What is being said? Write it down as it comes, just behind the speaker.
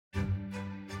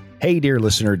Hey, dear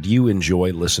listener, do you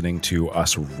enjoy listening to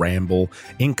us ramble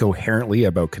incoherently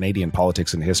about Canadian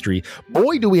politics and history?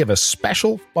 Boy, do we have a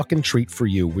special fucking treat for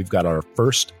you. We've got our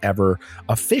first ever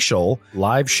official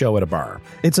live show at a bar.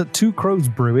 It's at Two Crows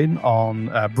Brewing on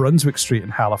Brunswick Street in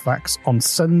Halifax on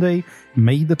Sunday,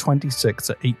 May the 26th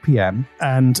at 8 p.m.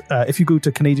 And if you go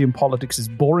to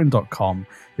CanadianPoliticsIsBoring.com,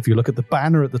 if you look at the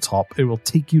banner at the top, it will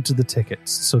take you to the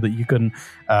tickets so that you can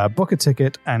book a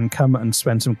ticket and come and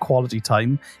spend some quality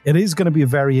time. It is going to be a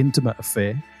very intimate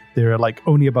affair. There are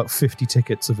only about 50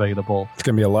 tickets available. It's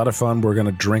going to be a lot of fun. We're going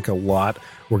to drink a lot.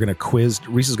 We're going to quiz.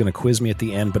 Reese is going to quiz me at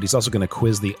the end, but he's also going to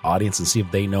quiz the audience and see if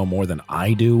they know more than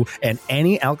I do. And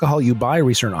any alcohol you buy,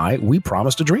 Reese and I, we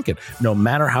promise to drink it, no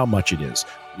matter how much it is.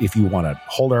 If you want to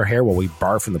hold our hair while we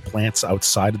barf from the plants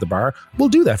outside of the bar, we'll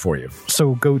do that for you.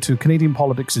 So go to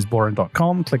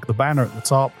CanadianPoliticsIsBoring.com, click the banner at the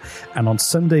top, and on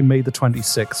Sunday, May the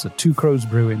 26th at Two Crows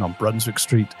Brewing on Brunswick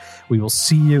Street, we will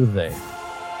see you there.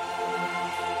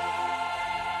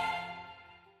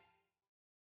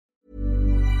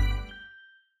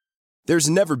 There's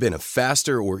never been a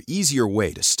faster or easier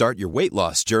way to start your weight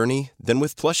loss journey than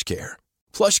with PlushCare.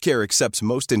 PlushCare accepts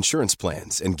most insurance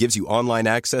plans and gives you online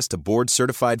access to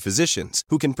board-certified physicians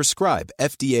who can prescribe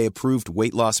FDA-approved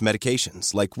weight loss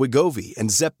medications like Wegovy and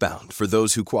Zepbound for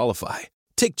those who qualify.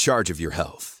 Take charge of your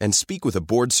health and speak with a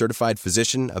board-certified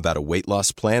physician about a weight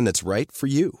loss plan that's right for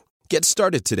you. Get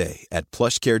started today at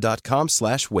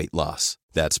plushcare.com/weight loss.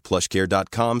 That's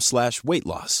plushcare.com/weight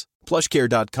loss.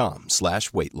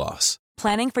 plushcare.com/weight loss.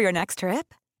 Planning for your next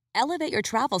trip? Elevate your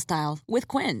travel style with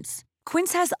Quince.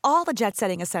 Quince has all the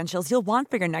jet-setting essentials you'll want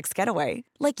for your next getaway,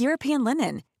 like European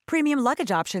linen, premium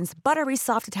luggage options, buttery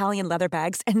soft Italian leather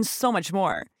bags, and so much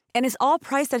more. And is all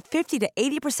priced at 50 to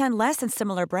 80% less than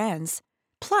similar brands.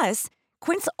 Plus,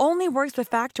 Quince only works with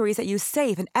factories that use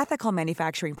safe and ethical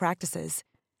manufacturing practices.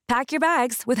 Pack your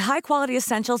bags with high-quality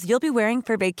essentials you'll be wearing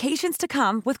for vacations to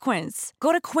come with Quince.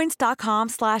 Go to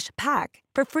quince.com/pack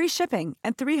for free shipping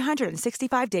and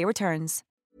 365-day returns.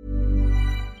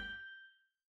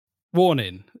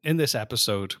 Warning, in this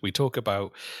episode, we talk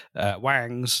about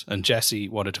wangs, and Jesse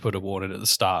wanted to put a warning at the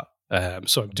start.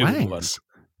 So I'm doing Wangs?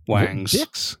 one. Wangs.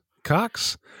 Dicks?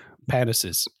 Cocks?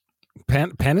 Penises.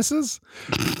 Penises?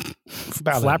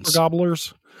 Balance. Flapper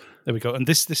gobblers? There we go. And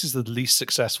this is the least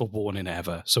successful warning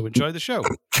ever. So enjoy the show.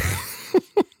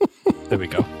 There we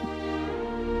go.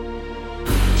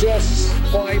 Just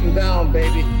quieten down,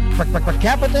 baby. Per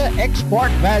capita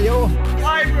export value.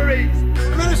 Libraries!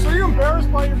 Minister, are you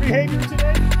embarrassed by your behavior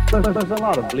today? There's a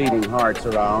lot of bleeding hearts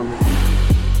around.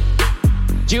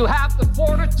 Do you have the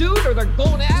fortitude or the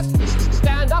gonads to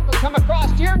stand up and come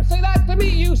across here and say that to me,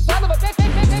 you son of a bitch?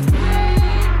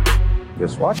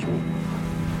 Just watch me.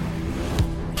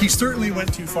 He certainly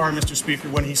went too far, Mr. Speaker,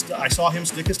 when I saw him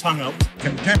stick his tongue out.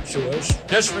 Contemptuous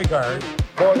disregard.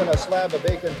 More than a slab of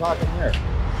bacon talking here.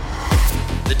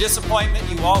 The disappointment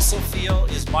you also feel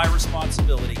is my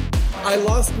responsibility. I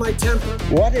lost my temper.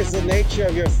 What is the nature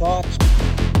of your thoughts?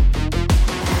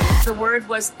 The word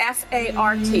was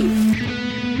FART.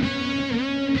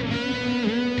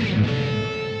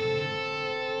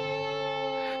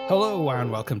 Hello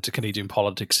and welcome to Canadian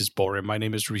Politics is Boring. My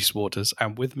name is Reese Waters,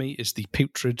 and with me is the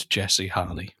putrid Jesse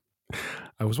Harley.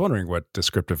 I was wondering what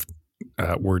descriptive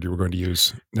word you were going to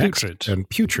use next. Putrid. And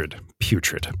putrid.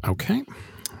 Putrid. Okay.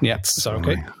 Yes, so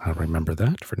okay. I'll remember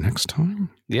that for next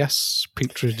time. Yes,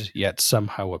 putrid, yet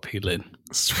somehow appealing.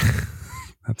 That's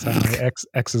how my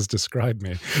exes describe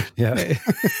me. Yeah.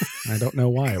 I don't know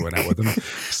why I went out with them.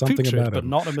 Something Putrid, about but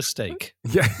him. not a mistake.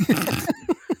 Yeah.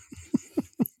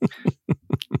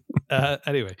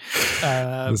 Anyway,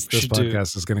 this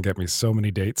podcast is going to get me so many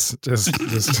dates. Just.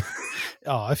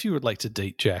 If you would like to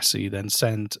date Jesse, then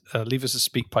leave us a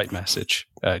SpeakPipe message.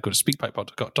 Go to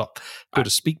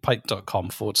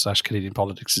speakpipe.com/Canadian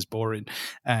Politics is Boring,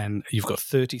 and you've got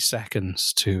 30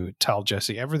 seconds to tell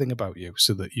Jesse everything about you,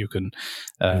 so that you can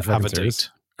have a date.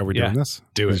 Are we doing this?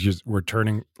 Do it.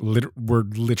 We're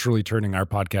literally turning our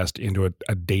podcast into a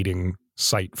dating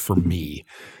site for me.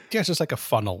 Yeah, it's just like a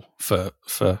funnel for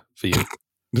you.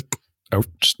 Oh,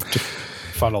 just to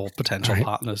funnel potential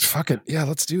partners. Fuck it. Yeah,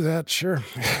 let's do that. Sure.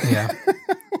 Yeah.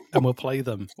 And we'll play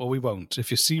them. Well, we won't. If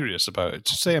you're serious about it,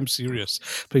 just say I'm serious.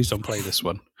 Please don't play this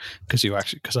one because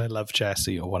I love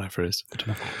Jesse or whatever it is. I don't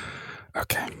know.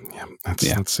 Okay. Yeah.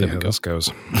 Let's see how this goes.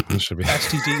 This should be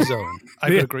STD zone.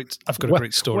 I've got a great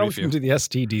story for you. Welcome to the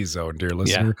STD zone, dear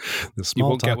listener. Yeah. The small you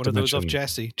won't get one dimension. of those off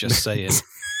Jesse. Just saying.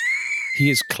 He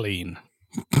is clean.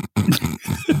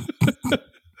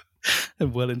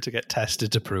 and willing to get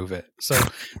tested to prove it. So,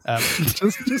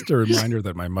 just a reminder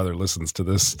that my mother listens to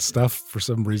this stuff for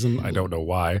some reason. I don't know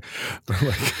why. But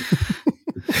like,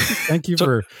 thank you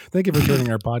for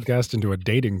turning our podcast into a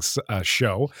dating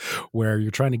show where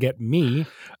you're trying to get me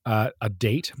a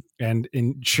date and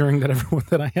ensuring that everyone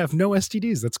that I have no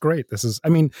STDs. That's great. This is,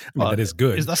 that is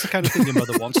good. That's the kind of thing your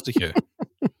mother wants to hear.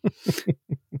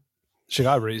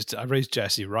 I raised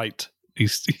Jesse right.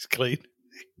 He's clean.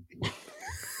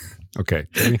 Okay,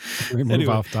 can we move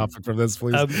off topic from this,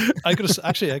 please? I got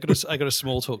a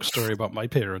small talk story about my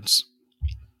parents.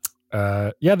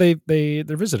 They're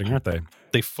visiting, aren't they?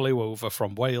 They flew over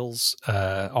from Wales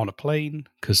on a plane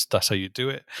because that's how you do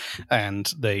it,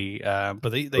 and they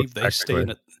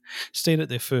staying at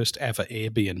their first ever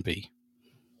Airbnb.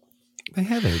 They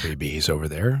have Airbnbs over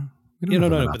there. No,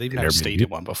 but they've never stayed in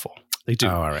one before. They do.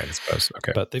 Oh, all right, I suppose.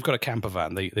 Okay, but they've got a camper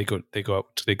van. They go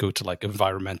to like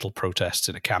environmental protests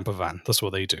in a camper van. That's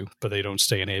what they do. But they don't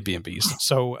stay in Airbnbs.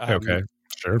 So okay,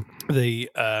 sure. They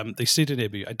stayed in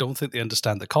Airbnb. I don't think they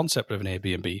understand the concept of an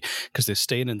Airbnb because they're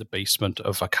staying in the basement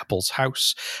of a couple's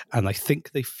house, and I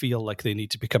think they feel like they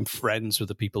need to become friends with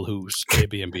the people whose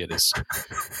Airbnb it is,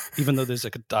 even though there's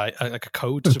like a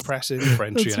code to press in for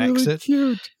entry and exit.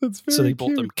 Cute. That's very so they bought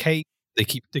cute. them cake. They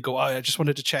go, I just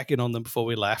wanted to check in on them before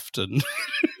we left. And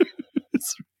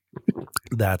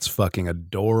that's fucking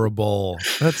adorable.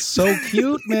 That's so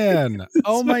cute, man.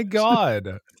 Oh my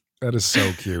God. That is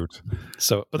so cute.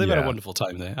 So, but they've had a wonderful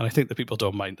time there. And I think the people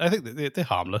don't mind. I think that they're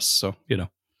harmless. So,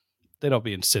 they're not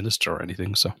being sinister or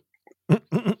anything. So,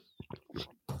 anyway.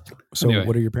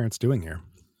 What are your parents doing here?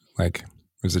 Like,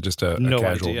 is it just a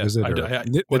casual idea.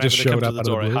 visit? They just showed up at the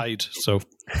door, I hide. So.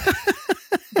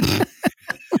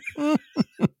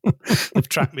 They've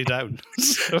tracked me down.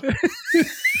 So.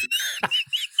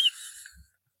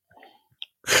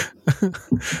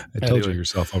 I told you your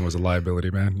cell phone was a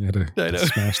liability, man. You had to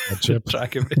smash that chip.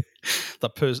 Tracking me.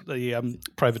 The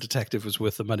private detective was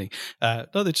worth the money. No,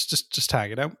 they're just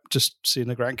hanging out, just seeing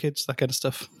the grandkids, that kind of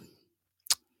stuff.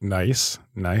 Nice.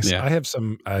 Yeah. I have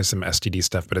some STD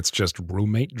stuff, but it's just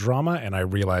roommate drama, and I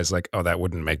realize that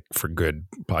wouldn't make for good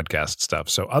podcast stuff.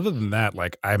 So other than that,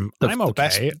 like I'm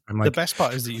okay. The best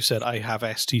part is that you said I have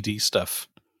STD stuff.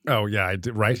 Oh yeah, I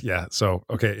did, right? Yeah. So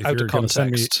okay, if Out you're of going to send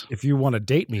me, context. if you want to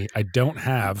date me, I don't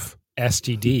have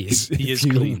STDs. He is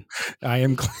clean. I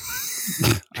am clean.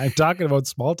 I'm talking about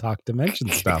small talk dimension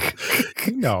stuff.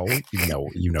 You know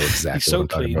exactly. He's so what I'm talking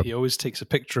clean. about. He always takes a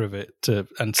picture of it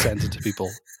and sends it to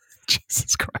people.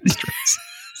 Jesus Christ!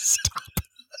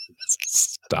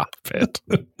 Stop it.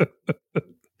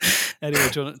 Anyway,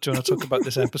 do you want to talk about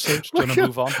this episode? Do you want to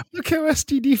move on? Look how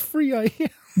STD free I am.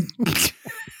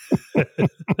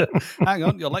 Hang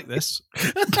on, you'll like this.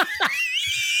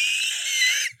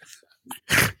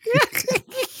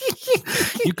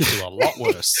 You could do a lot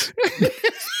worse.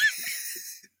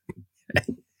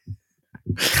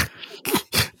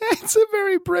 It's a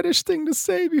very British thing to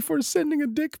say before sending a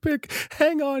dick pic.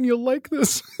 Hang on, you'll like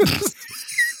this.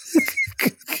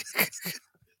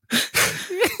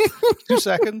 2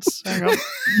 seconds. Hang on.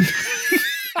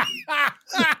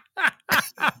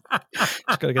 Just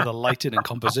got to get the lighting and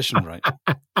composition right.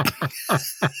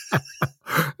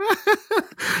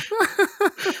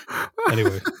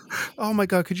 Anyway. Oh my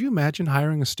God, could you imagine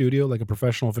hiring a studio like a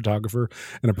professional photographer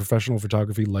and a professional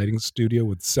photography lighting studio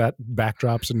with set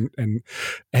backdrops and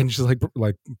just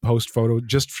like post photo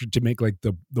to make like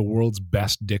the world's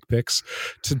best dick pics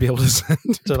to be able to send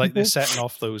so like they're setting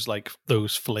off those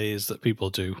flares that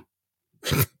people do.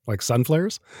 Like sun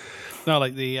flares? No,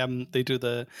 like they do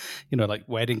the, like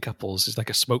wedding couples is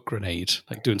like a smoke grenade,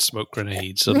 like doing smoke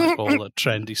grenades and like all the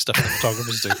trendy stuff that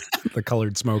photographers do. The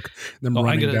colored smoke, them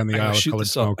running down the aisle of colored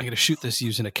smoke. I'm going to shoot this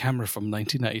using a camera from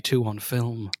 1992 on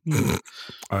film.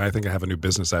 I think I have a new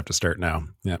business I have to start now.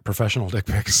 Yeah, professional dick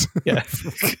pics. Yeah.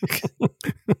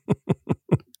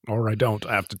 Or I don't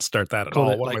have to start that at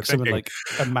all. What am I thinking? Like,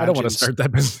 I don't want to start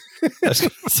that business.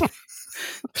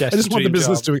 I just want the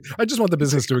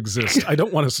business to exist. I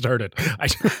don't want to start it. I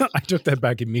took that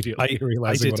back immediately,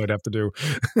 realizing what I'd have to do.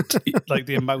 Like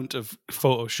the amount of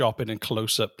photoshopping and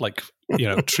close up,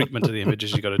 treatment of the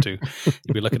images you got to do.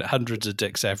 You'll be looking at hundreds of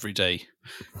dicks every day.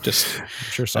 I'm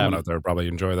sure someone out there would probably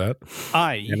enjoy that.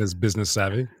 And is business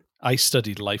savvy. I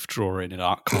studied life drawing in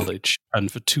art college,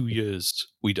 and for 2 years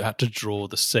we had to draw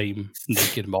the same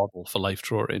naked model for life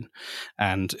drawing,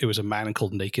 and it was a man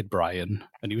called Naked Brian,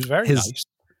 and he was very nice.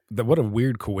 What a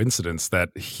weird coincidence that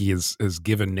his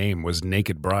given name was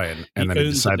Naked Brian, and then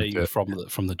he decided the name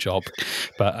from the job.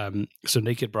 But so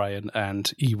Naked Brian,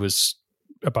 and he was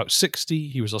about 60.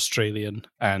 He was Australian,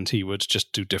 and he would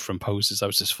just do different poses. That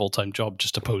was his full-time job,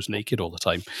 just to pose naked all the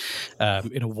time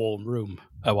in a warm room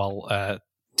while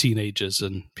teenagers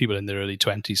and people in their early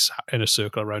 20s sat in a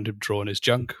circle around him drawing his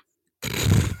junk.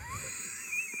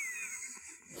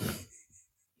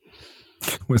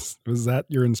 Was that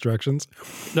your instructions?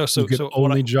 No, so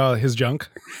only draw his junk.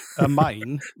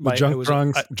 Mine, junk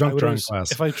drawing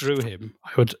class. If I drew him,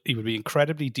 he would be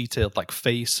incredibly detailed, like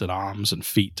face and arms and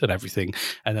feet and everything,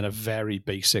 and then a very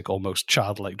basic, almost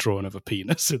childlike drawing of a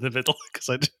penis in the middle because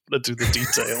I didn't want to do the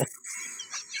detail.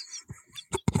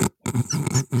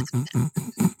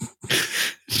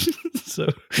 So.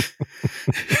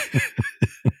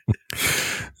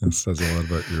 That says a lot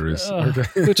about your research.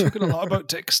 We're talking a lot about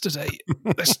dicks today.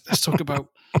 Let's talk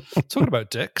about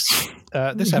dicks.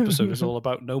 This episode is all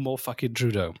about no more fucking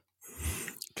Trudeau.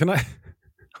 Can I?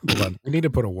 Hold on. We need to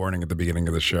put a warning at the beginning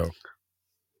of the show.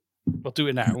 We'll do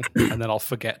it now, and then I'll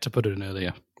forget to put it in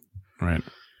earlier. Right.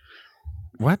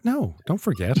 What? No, don't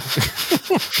forget.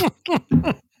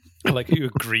 Like you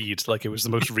agreed, like it was the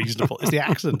most reasonable. It's the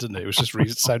accent, isn't it? It was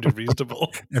just sounded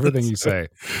reasonable. Everything you say.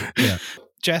 Yeah.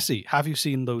 Jesse, have you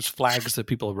seen those flags that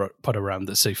people put around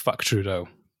that say "fuck Trudeau"?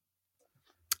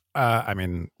 I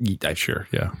mean, sure,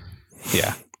 yeah.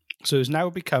 Yeah. So it's now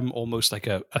become almost like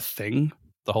a thing.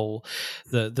 The whole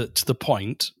to the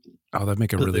point. Oh, that'd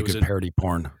make a really good parody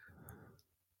porn.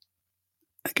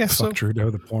 I guess fuck so. Trudeau,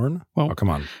 the porn. Well, oh, come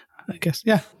on. I guess,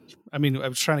 yeah. I mean, I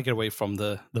was trying to get away from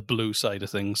the blue side of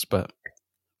things, but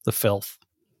the filth.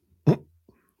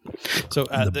 So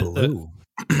the blue.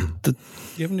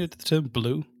 You haven't heard the term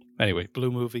blue? Anyway, blue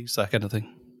movies, that kind of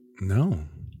thing. No.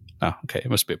 Oh, okay.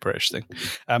 It must be a British thing.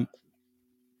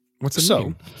 What's it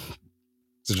mean?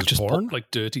 Is it just porn? Like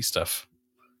dirty stuff.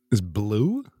 Is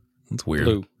blue? That's weird.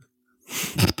 Blue.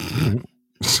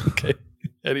 Okay.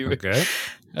 Anyway. Okay.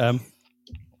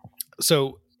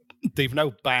 So they've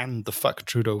now banned the fuck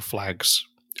Trudeau flags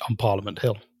on Parliament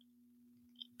Hill.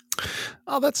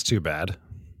 Oh, that's too bad.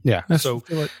 Yeah, so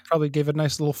it probably gave a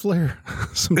nice little flair,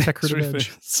 some decorative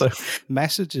edge. So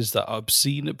messages that are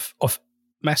obscene,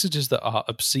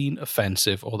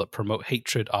 offensive, or that promote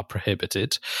hatred are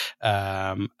prohibited.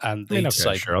 And they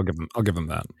decide. Sure, I'll give them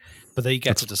that. But they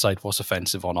get to decide what's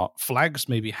offensive or not. Flags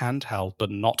may be handheld, but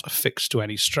not affixed to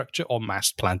any structure or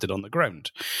mast planted on the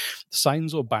ground.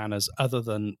 Signs or banners other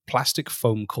than plastic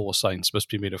foam core signs must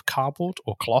be made of cardboard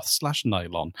or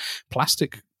cloth/nylon.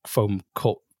 Plastic foam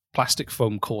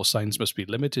core signs must be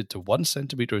limited to 1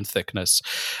 centimeter in thickness,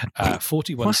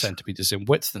 41 centimeters in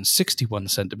width, and 61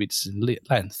 centimeters in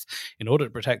length, in order to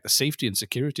protect the safety and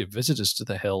security of visitors to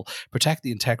the hill, protect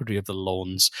the integrity of the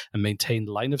lawns, and maintain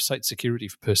line-of-sight security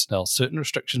for personnel. Certain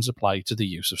restrictions apply to the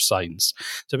use of signs.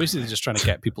 So basically just trying to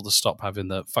get people to stop having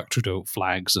the fuck Trudeau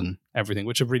flags and everything,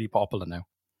 which are really popular now.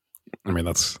 I mean,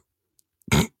 that's...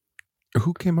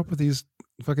 Who came up with these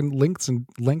fucking lengths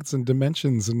and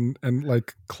dimensions and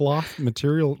like cloth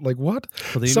material? Like what?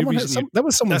 Well, that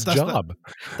was someone's job.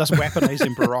 That's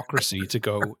weaponizing bureaucracy to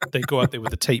go. They go out there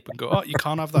with a tape and go, "Oh, you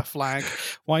can't have that flag.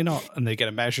 Why not?" And they get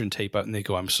a measuring tape out and they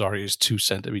go, "I'm sorry, it's 2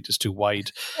 centimeters too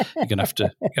wide. You're gonna have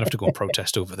to go and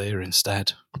protest over there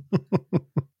instead."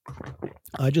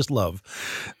 I just love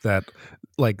that,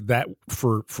 like that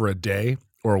for a day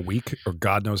or a week or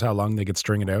God knows how long they could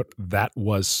string it out. That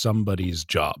was somebody's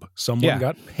job. Someone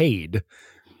got paid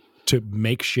to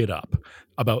make shit up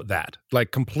about that. Like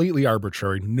completely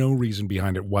arbitrary, no reason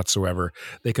behind it whatsoever.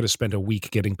 They could have spent a week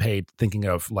getting paid thinking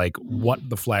of like what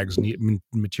the flags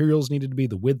materials needed to be,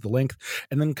 the width, the length,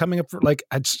 and then coming up for like,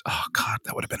 oh God,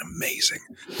 that would have been amazing.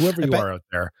 Whoever you are out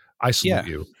there, I salute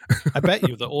you. I bet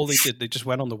you that all they did, they just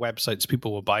went on the websites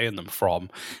people were buying them from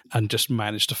and just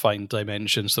managed to find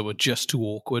dimensions that were just too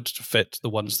awkward to fit the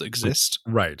ones that exist.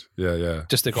 Right. Yeah, yeah.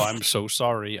 Just they go, "I'm so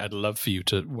sorry. I'd love for you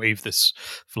to wave this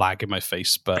flag in my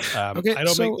face, but I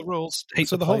don't make the rules. Hate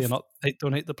the player,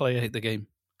 don't hate the player, hate the game."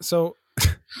 So,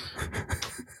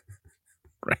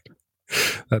 right.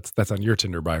 That's on your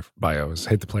Tinder bio. Is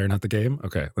hate the player, not the game.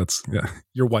 Okay, that's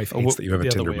Your wife hates that you have a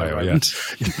Tinder bio. Yeah.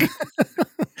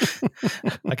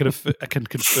 I can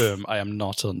confirm I am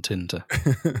not on Tinder.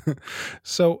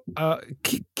 So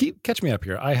catch me up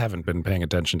here. I haven't been paying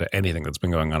attention to anything that's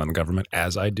been going on in the government,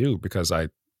 as I do, because I,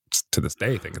 to this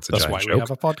day, think it's a giant joke. That's why we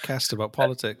have a podcast about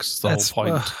politics. That's the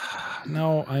whole point.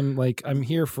 No, I'm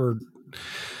here for...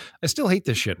 I still hate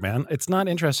this shit, man. It's not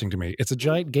interesting to me. It's a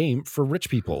giant game for rich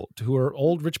people who are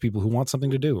old rich people who want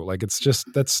something to do. Like, it's just,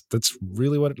 that's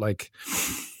really what it, like...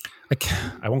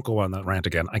 I won't go on that rant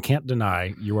again. I can't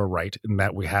deny you are right in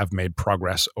that we have made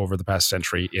progress over the past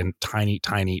century in tiny,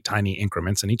 tiny, tiny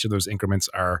increments, and each of those increments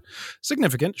are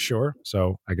significant, sure.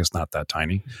 So I guess not that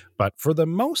tiny, but for the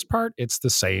most part, it's the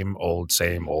same old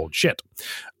shit.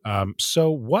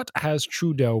 So what has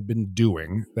Trudeau been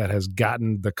doing that has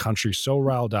gotten the country so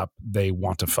riled up they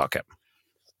want to fuck him?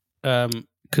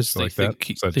 Because they like think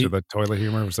that? Was that the toilet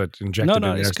humor? Was that injected in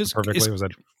there perfectly? Was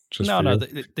that just no,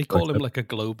 they call him like a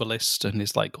globalist, and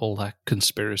it's like all that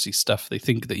conspiracy stuff. They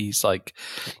think that he's like,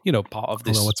 part of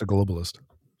this. Well, what's a globalist?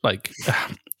 Like,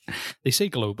 they say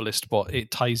globalist, but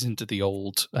it ties into the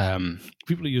old.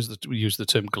 People who use the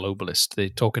term globalist,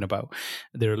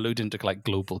 they're alluding to like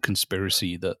global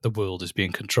conspiracy that the world is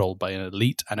being controlled by an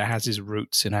elite, and it has its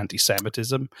roots in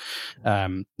anti-Semitism.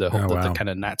 The kind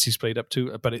of Nazis played up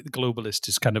to, but globalist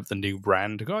is kind of the new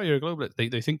brand. Oh, you're a globalist.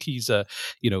 They think he's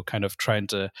kind of trying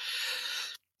to.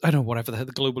 I don't know, whatever the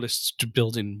globalists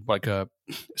building like a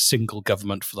single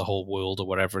government for the whole world or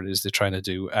whatever it is they're trying to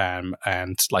do, and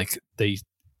like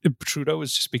Trudeau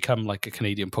has just become like a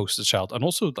Canadian poster child, and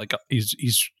also like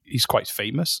he's quite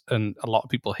famous, and a lot of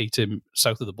people hate him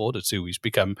south of the border too. He's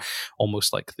become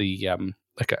almost like the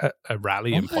like a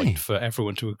rallying point for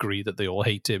everyone to agree that they all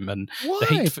hate him, and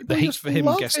the hate for him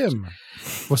gets him.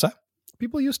 What's that?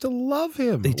 People used to love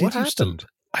him. What happened?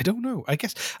 I don't know. I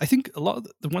think a lot of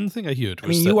the one thing I heard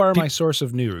was you are my source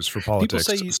of news for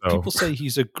politics. People say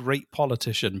he's a great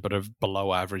politician, but a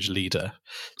below average leader.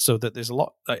 So that there's a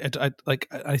lot. I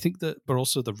think that, but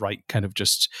also the right kind of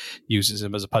just uses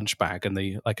him as a punch bag, and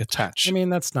they like attach. I mean,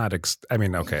 that's not.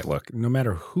 Okay, look. No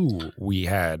matter who we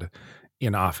had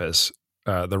in office,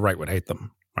 the right would hate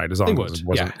them, right? As long as it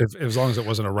wasn't, as long as it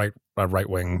wasn't a right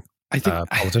wing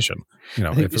politician.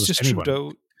 I think it's just anyone.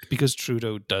 Trudeau. Because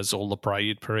Trudeau does all the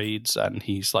pride parades, and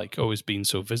he's like always been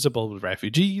so visible with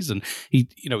refugees, and he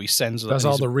sends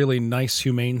all the really nice,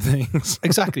 humane things.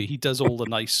 Exactly, he does all the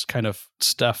nice kind of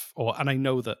stuff. And I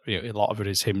know that a lot of it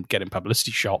is him getting publicity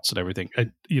shots and everything.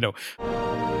 And,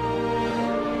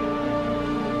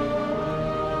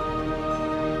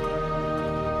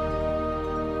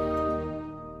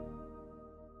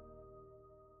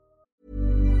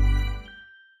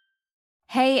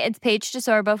 Hey, it's Paige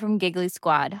DeSorbo from Giggly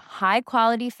Squad. High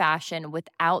quality fashion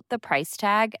without the price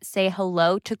tag. Say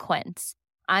hello to Quince.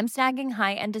 I'm snagging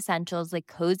high-end essentials like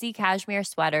cozy cashmere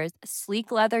sweaters,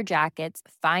 sleek leather jackets,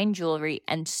 fine jewelry,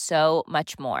 and so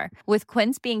much more. With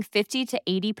Quince being 50 to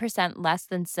 80% less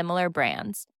than similar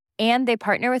brands. And they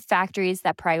partner with factories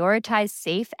that prioritize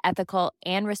safe, ethical,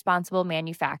 and responsible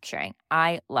manufacturing.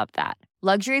 I love that.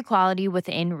 Luxury quality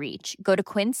within reach. Go to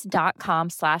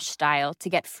quince.com/style to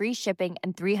get free shipping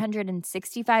and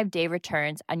 365-day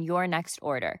returns on your next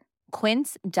order.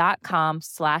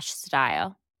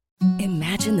 Quince.com/style.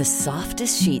 Imagine the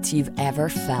softest sheets you've ever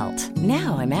felt.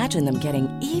 Now imagine them getting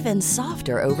even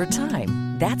softer over time.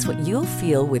 That's what you'll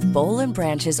feel with Boll &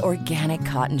 Branch's organic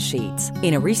cotton sheets.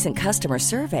 In a recent customer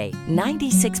survey,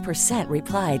 96%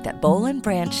 replied that Boll &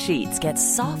 Branch sheets get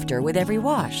softer with every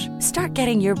wash. Start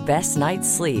getting your best night's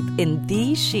sleep in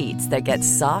these sheets that get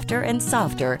softer and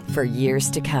softer for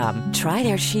years to come. Try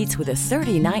their sheets with a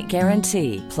 30-night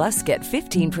guarantee. Plus, get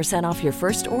 15% off your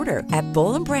first order at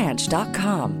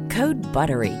bollandbranch.com. Code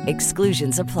BUTTERY.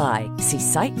 Exclusions apply. See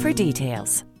site for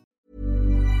details.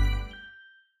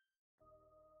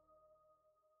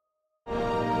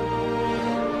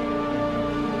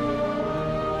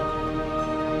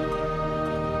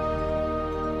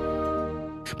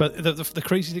 But the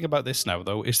crazy thing about this now,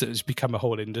 though, is that it's become a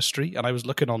whole industry. And I was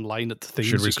looking online at the things.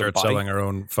 Should we start selling our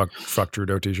own fuck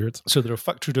Trudeau t-shirts? So there are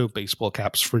fuck Trudeau baseball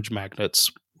caps, fridge magnets,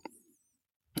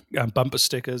 bumper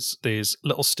stickers. There's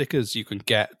little stickers you can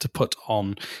get to put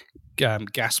on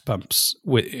gas pumps.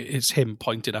 It's him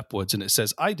pointed upwards, and it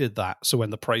says, "I did that." So when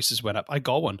the prices went up, I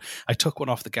got one. I took one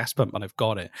off the gas pump, and I've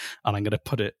got it. And I'm going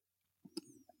to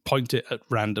point it at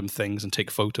random things and take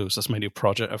photos. That's my new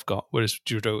project I've got. Whereas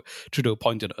Trudeau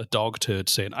pointed at a dog turd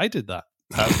saying, "I did that."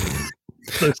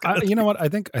 You know what? I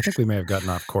think we may have gotten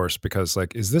off course because,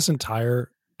 like, is this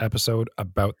entire episode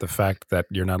about the fact that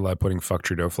you're not allowed putting fuck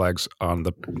Trudeau flags on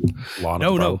the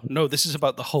lawn? No. This is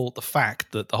about the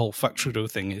fact that the whole fuck Trudeau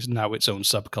thing is now its own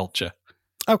subculture.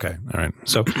 Okay, all right.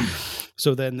 So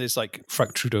then there's like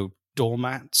fuck Trudeau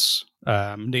doormats,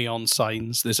 neon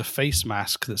signs. There's a face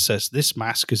mask that says this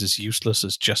mask is as useless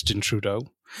as Justin Trudeau.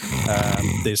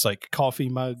 There's like coffee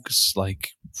mugs,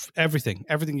 like everything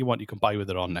you want you can buy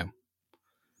with it on now.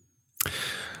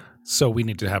 So we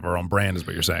need to have our own brand is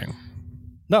what you're saying.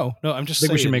 No, I'm just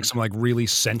saying. We should make some like really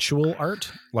sensual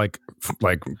art, like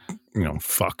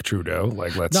fuck Trudeau.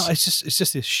 Like, let's. No, it's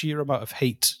just the sheer amount of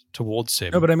hate towards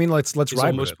him. No, but I mean, let's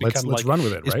ride with it. Let's run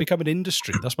with it. It's right? become an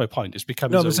industry. That's my point. It's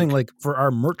become. No, I'm saying, like, for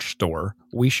our merch store,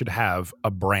 we should have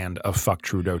a brand of fuck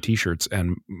Trudeau T-shirts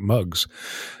and mugs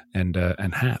and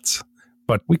hats.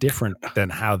 But different than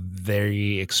how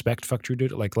they expect fuck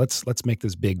Trudeau. Like, let's make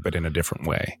this big, but in a different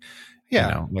way.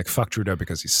 Yeah, like fuck Trudeau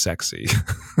because he's sexy.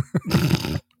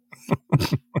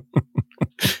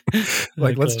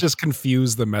 Like, let's just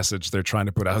confuse the message they're trying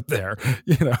to put out there.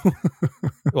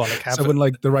 Well, like, so when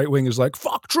like the right wing is like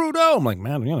fuck Trudeau, I'm like,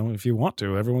 man, if you want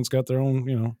to, everyone's got their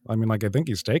own. I mean, like, I think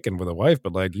he's taken with a wife,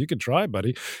 but like, you could try,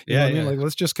 buddy. You know what I mean? Like,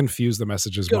 let's just confuse the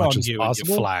message as much as possible.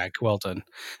 Your flag, well done.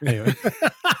 Anyway.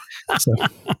 So,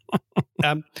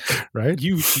 right?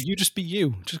 You just be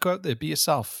you. Just go out there, be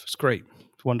yourself. It's great.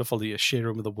 It's wonderful that you're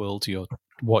sharing with the world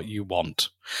what you want.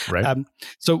 Right.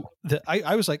 So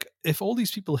I was like, if all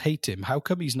these people hate him, how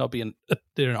come he's not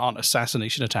there aren't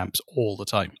assassination attempts all the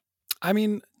time? I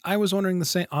mean, I was wondering the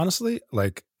same. Honestly,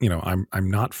 like, I'm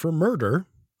not for murder.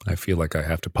 I feel like I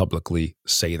have to publicly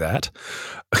say that.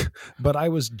 But I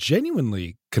was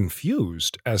genuinely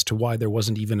confused as to why there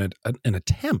wasn't even an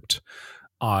attempt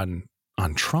on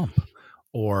Trump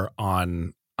or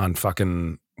on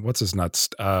fucking what's his nuts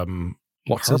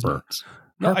what's Harper. His nuts?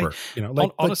 Harper,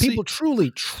 honestly, like people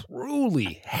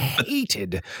truly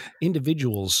hated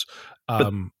individuals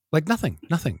like nothing.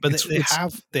 But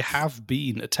they have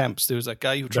been attempts. There was a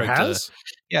guy who tried to.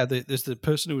 Yeah, there's the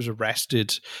person who was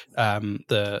arrested.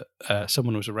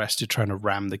 Someone was arrested trying to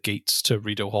ram the gates to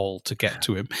Rideau Hall to get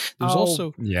to him. There was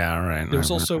also right. There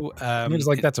was also. It was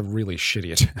like that's a really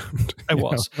shitty attempt. It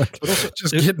was, but also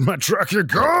just get in my truck and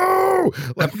go.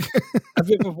 Like, have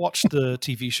you ever watched the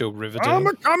TV show Riverdale?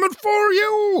 I'm coming for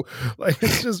you. Like,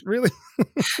 it's just really.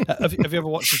 Have you ever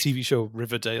watched the TV show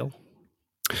Riverdale?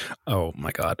 Oh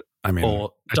my God! I mean,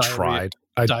 or I tried.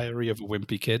 Diary of a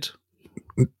Wimpy Kid.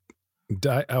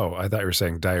 I thought you were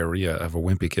saying Diarrhea of a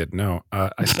Wimpy Kid. No,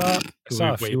 I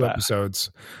saw a few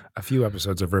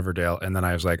episodes of Riverdale, and then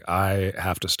I was like, I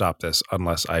have to stop this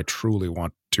unless I truly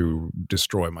want to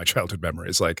destroy my childhood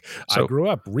memories. Like, I grew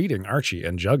up reading Archie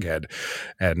and Jughead,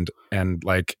 and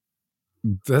like.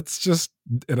 That's just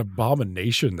an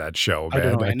abomination, that show, man. I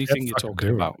don't know anything you're talking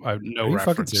about. I have no reference. Are you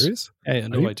fucking serious? Yeah,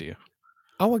 no idea.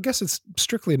 Oh, I guess it's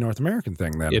strictly a North American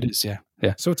thing then. It is, yeah.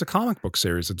 So it's a comic book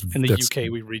series. In the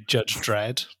UK, we read Judge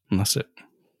Dredd, and that's it.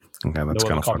 Okay, that's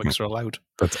kind of comics are allowed.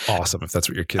 That's awesome if that's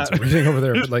what your kids are reading over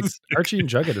there. But like Archie and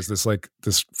Jughead is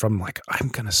this from like, I'm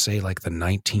gonna say like the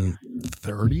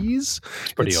 1930s.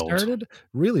 It's pretty old. Started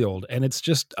really old, and it's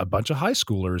just a bunch of high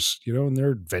schoolers, and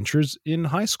their adventures in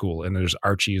high school. And there's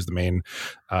Archie is the main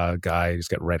guy. He's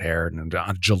got red hair and a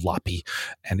jalopy,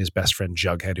 and his best friend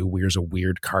Jughead, who wears a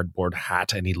weird cardboard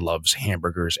hat, and he loves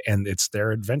hamburgers. And it's their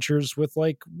adventures with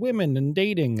like women and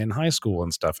dating in high school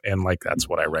and stuff. And like that's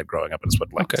what I read growing up, and it's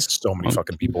what like so many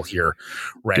fucking people here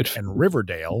read. Good. And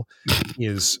Riverdale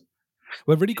is.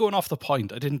 We're really going off the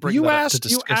point. I didn't bring that up to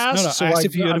discuss. You asked, I asked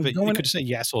if you could say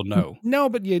yes or no. No,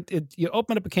 but you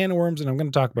open up a can of worms, and I'm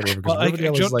going to talk about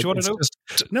Riverdale. Do you want to know?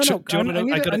 No. Do you want to know?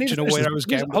 Do you know where I was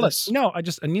getting with this? No,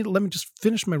 let me just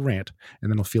finish my rant, and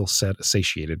then I'll feel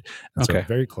satiated. And so I'm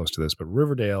very close to this, but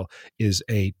Riverdale is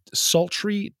a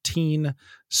sultry, teen,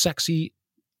 sexy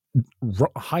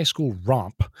high school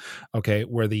romp. Okay,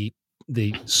 where the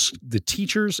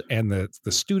teachers and the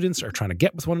students are trying to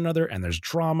get with one another, and there's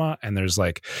drama, and there's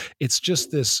like, it's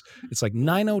just this, it's like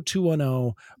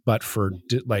 90210, but for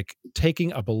like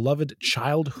taking a beloved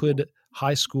childhood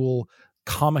high school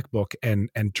comic book and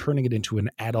turning it into an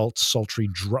adult sultry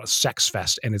sex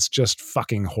fest, and it's just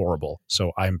fucking horrible.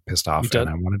 So I'm pissed off, and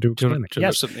I want to do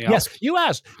something else. Yes, you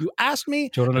asked me.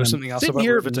 Do you want to know something else about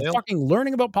Riverdale? Fucking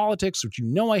learning about politics, which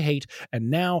I hate, and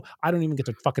now I don't even get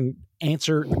to fucking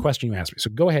answer the question you asked me.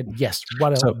 So go ahead. Yes.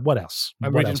 What else?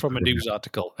 I'm reading from a news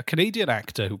article. A Canadian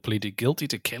actor who pleaded guilty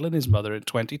to killing his mother in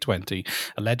 2020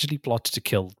 allegedly plotted to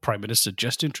kill Prime Minister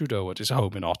Justin Trudeau at his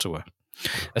home in Ottawa.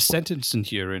 A sentencing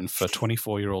hearing for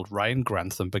 24-year-old Ryan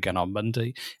Grantham began on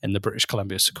Monday in the British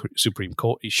Columbia Supreme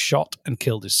Court. He shot and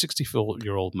killed his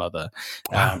 64-year-old mother.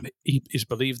 Wow. He is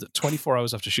believed that 24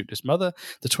 hours after shooting his mother,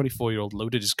 the 24-year-old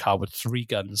loaded his car with 3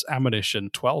 guns, ammunition,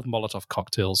 12 Molotov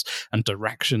cocktails, and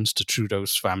directions to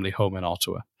Trudeau's family home in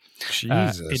Ottawa.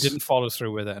 Jesus. He didn't follow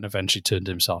through with it and eventually turned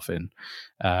himself in.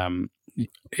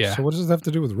 Yeah. So what does this have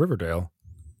to do with Riverdale?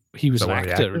 He was an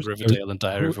actor in Riverdale and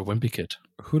Diary of a Wimpy Kid.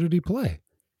 Who did he play?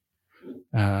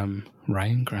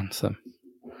 Ryan Grantham.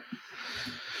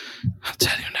 I'll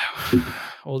tell you now.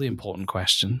 All the important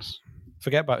questions.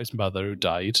 Forget about his mother who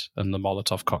died and the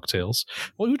Molotov cocktails.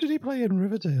 Well, who did he play in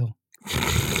Riverdale?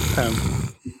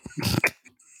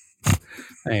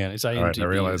 Hang on, it's IMDb. All right, I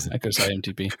realize that goes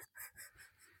IMDb.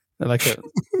 I like it.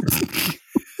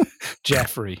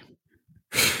 Jeffrey.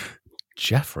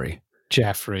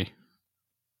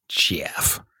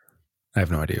 Jeff. I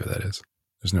have no idea who that is.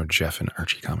 There's no Jeff in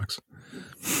Archie comics.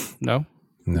 No?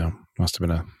 No. Must have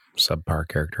been a subpar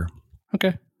character.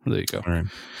 Okay. Well, there you go. All right.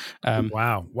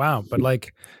 Wow.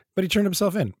 But he turned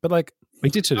himself in. But like, he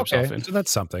did turn himself in. So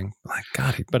that's something. Like,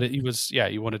 God. But he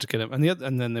wanted to kill him.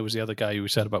 And then there was the other guy who we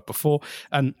said about before.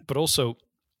 But also,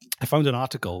 I found an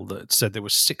article that said there were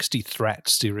 60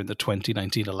 threats during the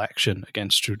 2019 election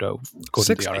against Trudeau,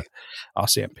 according to the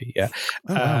RCMP. Yeah.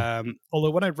 Oh, wow.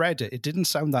 Although when I read it, it didn't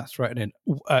sound that threatening.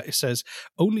 It says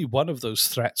only one of those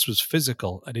threats was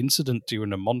physical, an incident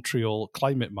during a Montreal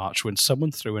climate march when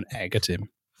someone threw an egg at him.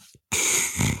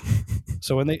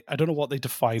 So I don't know what they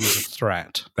define as a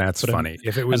threat. That's funny.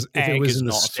 If it was in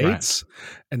the States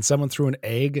and someone threw an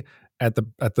egg at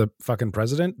the fucking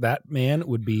president, that man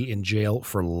would be in jail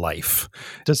for life.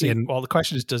 Does he? Well, the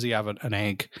question is, does he have an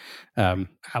egg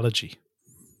allergy?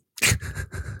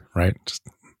 Right. Just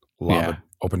a lot of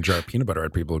open jar peanut butter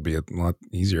at people would be a lot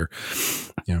easier.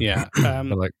 Yeah.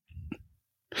 But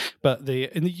But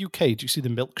in the UK, do you see the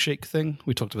milkshake thing?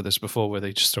 We talked about this before, where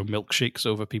they just throw milkshakes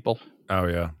over people. Oh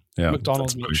yeah.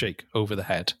 McDonald's milkshake over the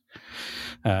head,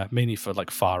 mainly for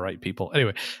like far right people.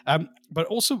 Anyway, but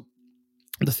also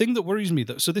the thing that worries me,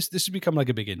 so this has become like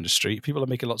a big industry. People are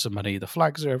making lots of money. The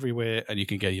flags are everywhere, and you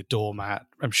can get your doormat.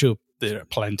 I'm sure there are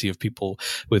plenty of people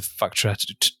with fuck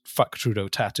Trudeau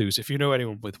tattoos. If you know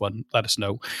anyone with one, let us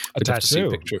know. I'd have to see a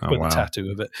picture with a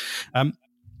tattoo of it.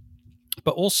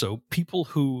 But also people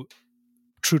who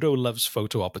Trudeau loves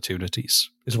photo opportunities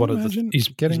is one of the he's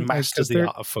mastered the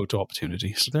art of photo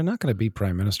opportunities. They're not going to be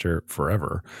prime minister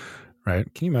forever,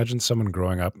 right? Can you imagine someone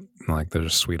growing up like they're a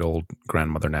sweet old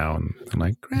grandmother now, and they're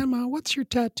like, "Grandma, what's your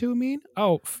tattoo mean?"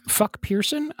 "Oh, fuck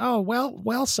Pearson." "Oh,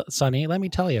 well, Sonny, let me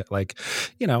tell you." Like,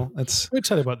 that's. Let me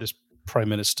tell you about this prime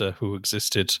minister who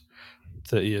existed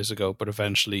 30 years ago, but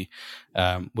eventually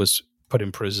was put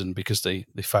in prison because they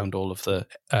found all of the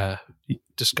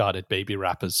discarded baby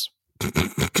wrappers.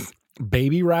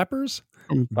 Baby wrappers?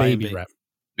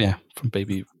 Yeah, from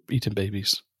eating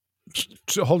babies.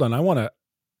 So hold on, I want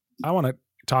to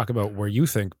talk about where you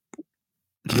think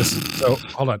this. So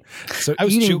hold on. So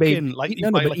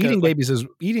eating babies is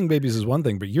one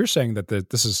thing, but you're saying that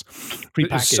this is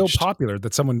prepackaged, so popular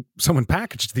that someone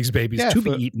packaged these babies to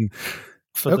be eaten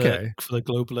for the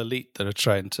global elite that are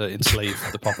trying to enslave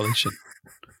the population.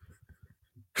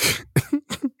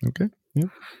 Okay.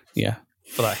 Yeah.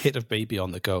 For that hit of baby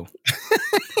on the go.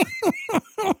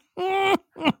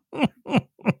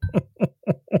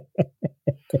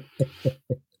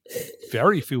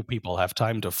 Very few people have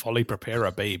time to fully prepare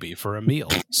a baby for a meal.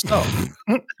 So,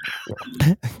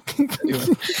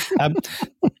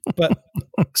 but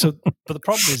the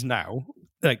problem is now,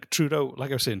 like Trudeau, like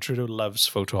I was saying, Trudeau loves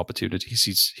photo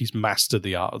opportunities. He's mastered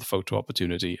the art of the photo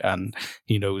opportunity, and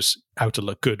he knows how to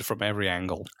look good from every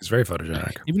angle. He's very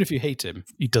photogenic. Even if you hate him,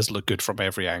 he does look good from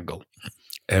every angle.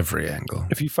 Every angle.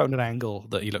 If you found an angle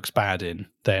that he looks bad in,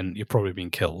 then you're probably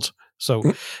being killed. So,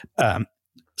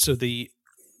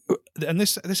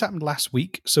 this happened last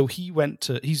week. So he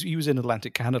was in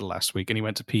Atlantic Canada last week, and he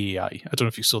went to PEI. I don't know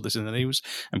if you saw this in the news.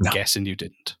 I'm guessing you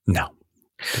didn't. No.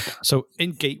 So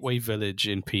in Gateway Village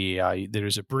in PEI, there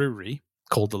is a brewery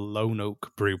called the Lone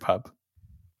Oak Brew Pub.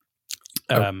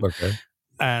 Okay.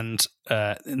 And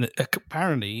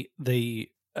apparently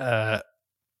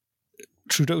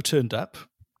Trudeau turned up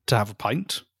to have a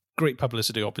pint. Great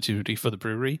publicity opportunity for the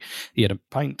brewery. He had a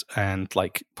pint and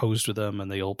posed with them,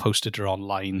 and they all posted her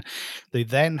online. They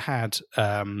then had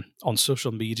on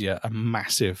social media a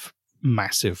massive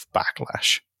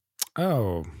backlash.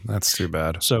 Oh, that's too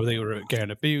bad. So they were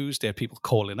getting abused. They had people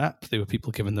calling up. There were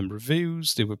people giving them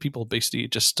reviews. There were people basically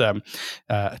just a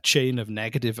chain of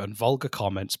negative and vulgar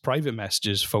comments, private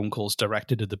messages, phone calls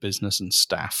directed to the business and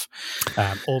staff,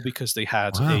 all because they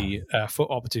had a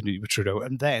photo opportunity with Trudeau.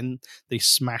 And then they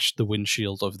smashed the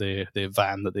windshield of their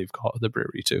van that they've got at the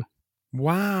brewery too.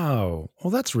 Wow.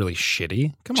 Well, that's really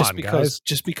shitty. Come on, guys.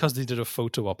 Just because they did a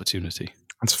photo opportunity.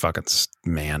 That's fucking,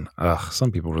 man. Ugh,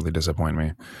 some people really disappoint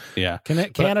me. Yeah.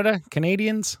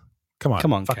 Canadians? Come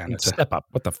on, Canada. Step up.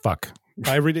 What the fuck?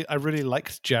 I really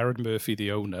liked Jared Murphy,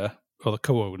 the owner, or the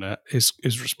co-owner. His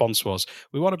response was,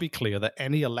 "We want to be clear that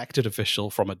any elected official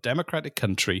from a democratic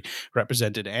country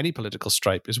representing any political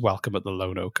stripe is welcome at the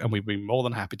Lone Oak, and we'd be more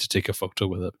than happy to take a photo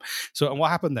with them." So, and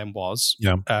what happened then was,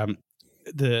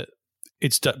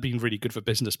 it's been really good for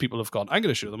business. People have gone, "I'm going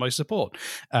to show them my support."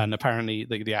 And apparently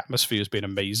the atmosphere has been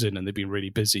amazing, and they've been really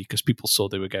busy because people saw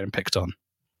they were getting picked on.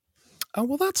 Oh,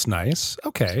 well, that's nice.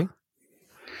 Okay.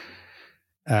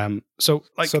 So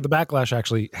the backlash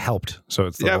actually helped. So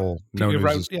it's the whole no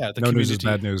news is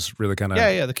bad news really kind of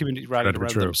the community rallied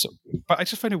around them. So, but I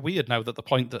just find it weird now that the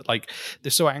point that like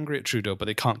they're so angry at Trudeau, but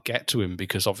they can't get to him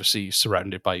because obviously he's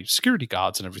surrounded by security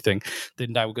guards and everything. They're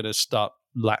now going to start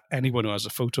anyone who has a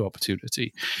photo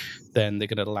opportunity, then they're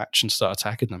going to latch and start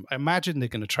attacking them. I imagine they're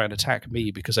going to try and attack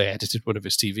me because I edited one of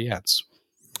his TV ads.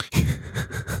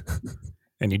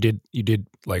 And you did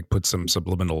like put some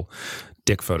subliminal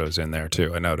dick photos in there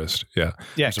too. I noticed. Yeah.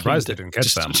 I'm surprised they didn't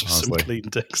catch them. Just some clean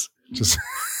dicks. Just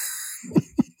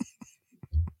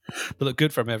they look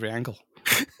good from every angle.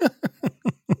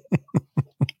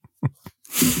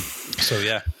 So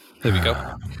yeah, there we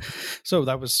go. So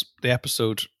that was the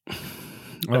episode.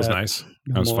 That was nice.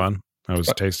 That was fun. That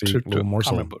was tasty. A little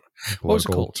morsel. What was it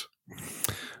called?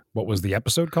 What was the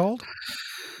episode called?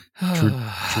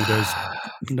 Trudeau's.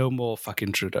 No more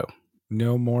fucking Trudeau.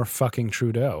 No more fucking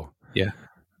Trudeau. Yeah.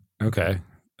 Okay.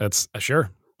 That's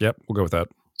sure. Yep. We'll go with that.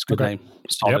 It's a good name.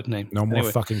 Solid name. No more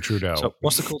fucking Trudeau. So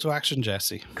what's the call to action,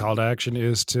 Jesse? Call to action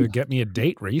is to get me a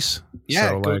date, Reese. Yeah.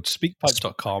 So, go to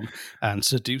speakpipe.com and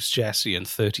seduce Jesse in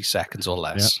 30 seconds or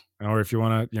less. Yeah. Or if you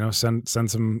want to, send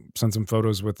some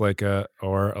photos with like a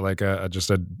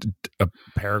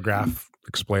paragraph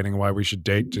explaining why we should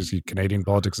date. Just Canadian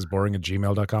politics is boring at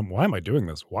gmail.com. Why am I doing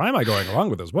this? Why am I going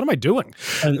along with this? What am I doing?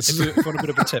 And if you want a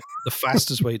bit of a tip, the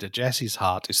fastest way to Jesse's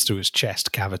heart is through his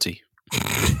chest cavity.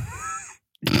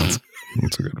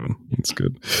 That's a good one. That's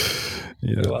good.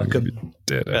 Yeah, I'm gonna be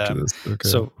dead after this. Okay.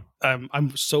 So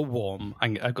I'm so warm.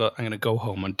 I'm going to go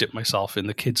home and dip myself in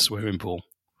the kids' swimming pool.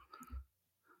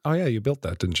 Oh yeah, you built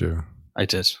that, didn't you? I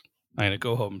did. I'm going to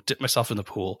go home, dip myself in the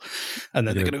pool, and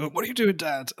then they're going to go, "What are you doing,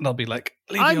 Dad?" And I'll be like,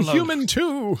 "Leave me alone. I'm human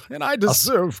too, and I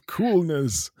deserve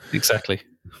coolness." Exactly.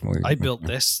 I built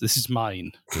this. This is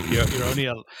mine. You're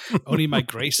only my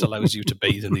grace allows you to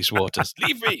bathe in these waters.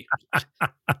 Leave me.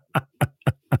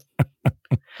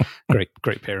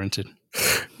 Great parenting.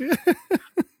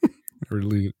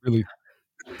 Really.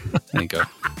 There you go.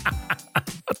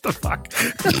 What the fuck?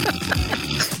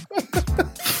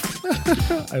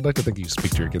 I'd like to think you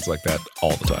speak to your kids like that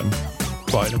all the time.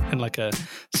 Well, in like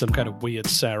some kind of weird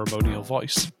ceremonial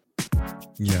voice.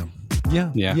 Yeah.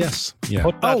 Yes. Yeah.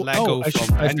 Put that Lego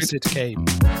from whence it came.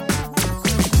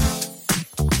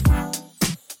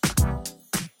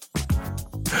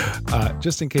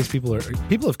 Just in case people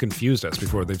have confused us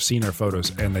before, they've seen our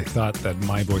photos and they thought that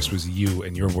my voice was you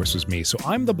and your voice was me. So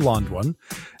I'm the blonde one,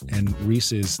 and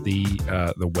Reese is the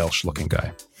Welsh-looking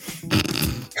guy.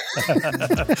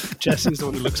 Jesse's the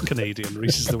one who looks Canadian.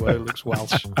 Reese is the one who looks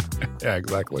Welsh. Yeah,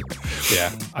 exactly.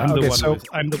 Yeah, I'm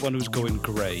the one who's going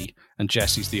grey, and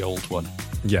Jesse's the old one.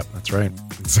 Yeah, that's right.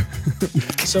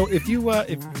 So if you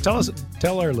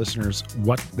tell our listeners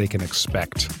what they can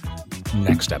expect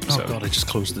next episode. Oh God, I just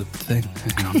closed the thing.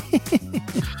 Hang on.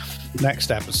 Next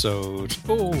episode.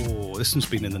 Oh, this one's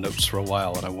been in the notes for a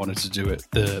while, and I wanted to do it.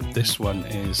 This one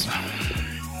is.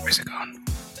 Where's it gone?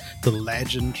 The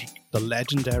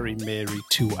legendary Mary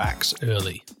 2 acts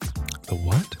early. The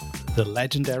what? The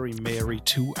legendary Mary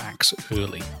 2 acts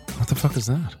early. What the fuck is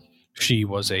that? She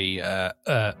was a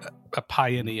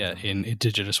pioneer in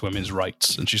Indigenous women's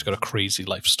rights, and she's got a crazy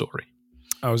life story.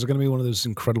 Oh, is it going to be one of those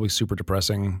incredibly super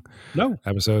depressing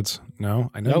episodes?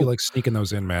 No? I know you like sneaking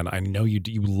those in, man. I know you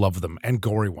love them. And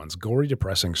gory ones. Gory,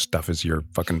 depressing stuff is your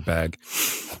fucking bag.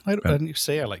 I didn't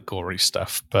say I like gory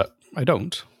stuff, but I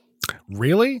don't.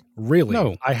 Really?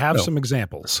 No. I have some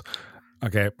examples.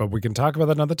 Okay, but we can talk about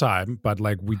that another time. But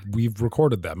like we've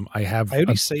recorded them. I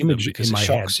only say them because it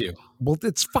shocks you. Well,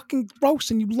 it's fucking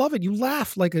gross, and you love it. You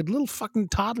laugh like a little fucking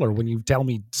toddler when you tell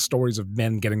me stories of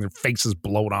men getting their faces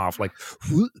blown off. Like,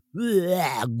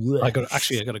 I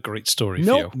got a great story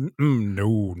for you.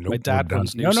 No. My dad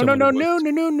once knew no.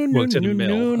 Worked in a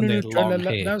mill, and they had long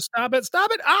hair. No, stop it!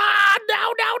 Ah,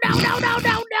 no!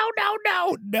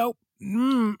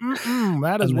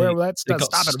 That is where that's stop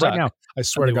it right now. I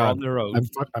swear to God,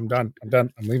 I'm done. I'm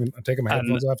leaving. I'm taking my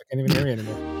headphones off. I can't even hear you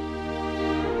anymore.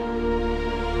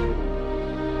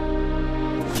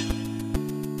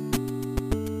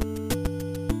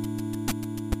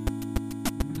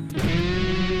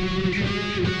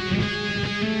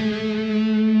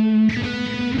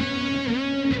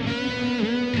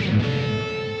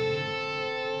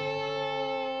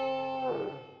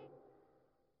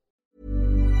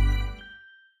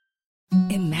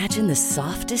 Imagine the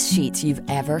softest sheets you've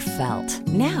ever felt.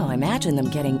 Now imagine them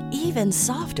getting even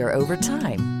softer over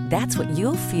time. That's what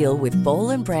you'll feel with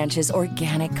Boll & Branch's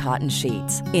organic cotton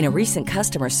sheets. In a recent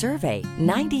customer survey,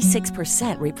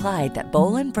 96% replied that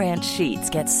Boll & Branch sheets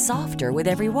get softer with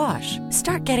every wash.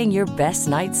 Start getting your best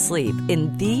night's sleep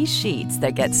in these sheets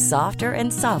that get softer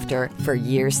and softer for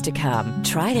years to come.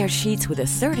 Try their sheets with a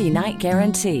 30-night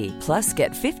guarantee. Plus,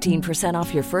 get 15%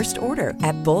 off your first order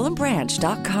at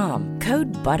bollandbranch.com.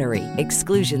 Code BUTTERY.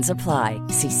 Exclusions apply.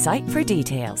 See site for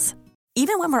details.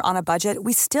 Even when we're on a budget,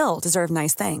 we still deserve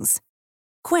nice things.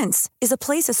 Quince is a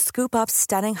place to scoop up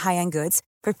stunning high-end goods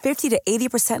for 50 to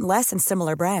 80% less than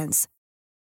similar brands.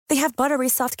 They have buttery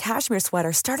soft cashmere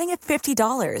sweaters starting at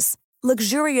 $50,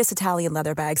 luxurious Italian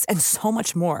leather bags, and so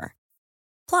much more.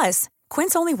 Plus,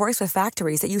 Quince only works with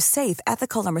factories that use safe,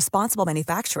 ethical, and responsible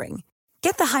manufacturing.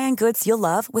 Get the high-end goods you'll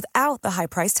love without the high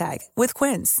price tag with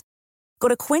Quince. Go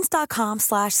to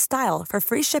quince.com/style for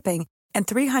free shipping and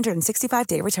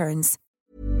 365-day returns.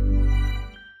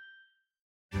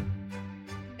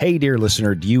 Hey, dear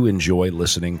listener, do you enjoy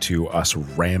listening to us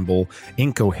ramble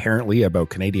incoherently about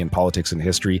Canadian politics and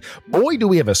history? Boy, do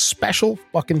we have a special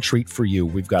fucking treat for you.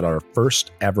 We've got our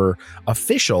first ever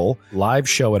official live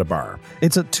show at a bar.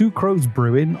 It's at Two Crows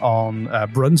Brewing on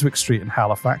Brunswick Street in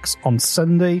Halifax on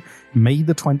Sunday, May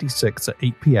the 26th at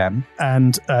 8 p.m.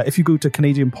 And if you go to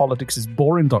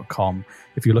CanadianPoliticsIsBoring.com,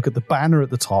 if you look at the banner at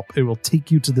the top, it will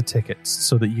take you to the tickets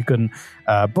so that you can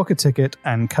book a ticket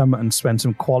and come and spend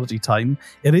some quality time.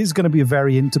 It is going to be a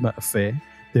very intimate affair.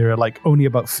 There are only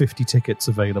about 50 tickets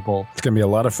available. It's going to be a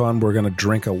lot of fun. We're going to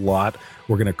drink a lot.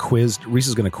 We're going to quiz. Reese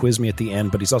is going to quiz me at the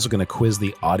end, but he's also going to quiz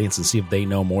the audience and see if they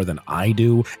know more than I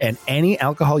do. And any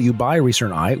alcohol you buy, Reese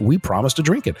and I, we promise to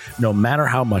drink it, no matter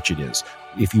how much it is.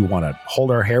 If you want to hold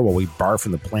our hair while we barf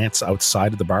in the plants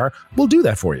outside of the bar, we'll do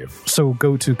that for you. So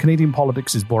go to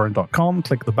CanadianPoliticsIsBoring.com,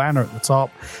 click the banner at the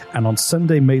top, and on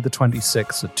Sunday, May the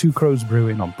 26th at Two Crows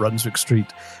Brewing on Brunswick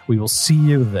Street, we will see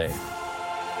you there.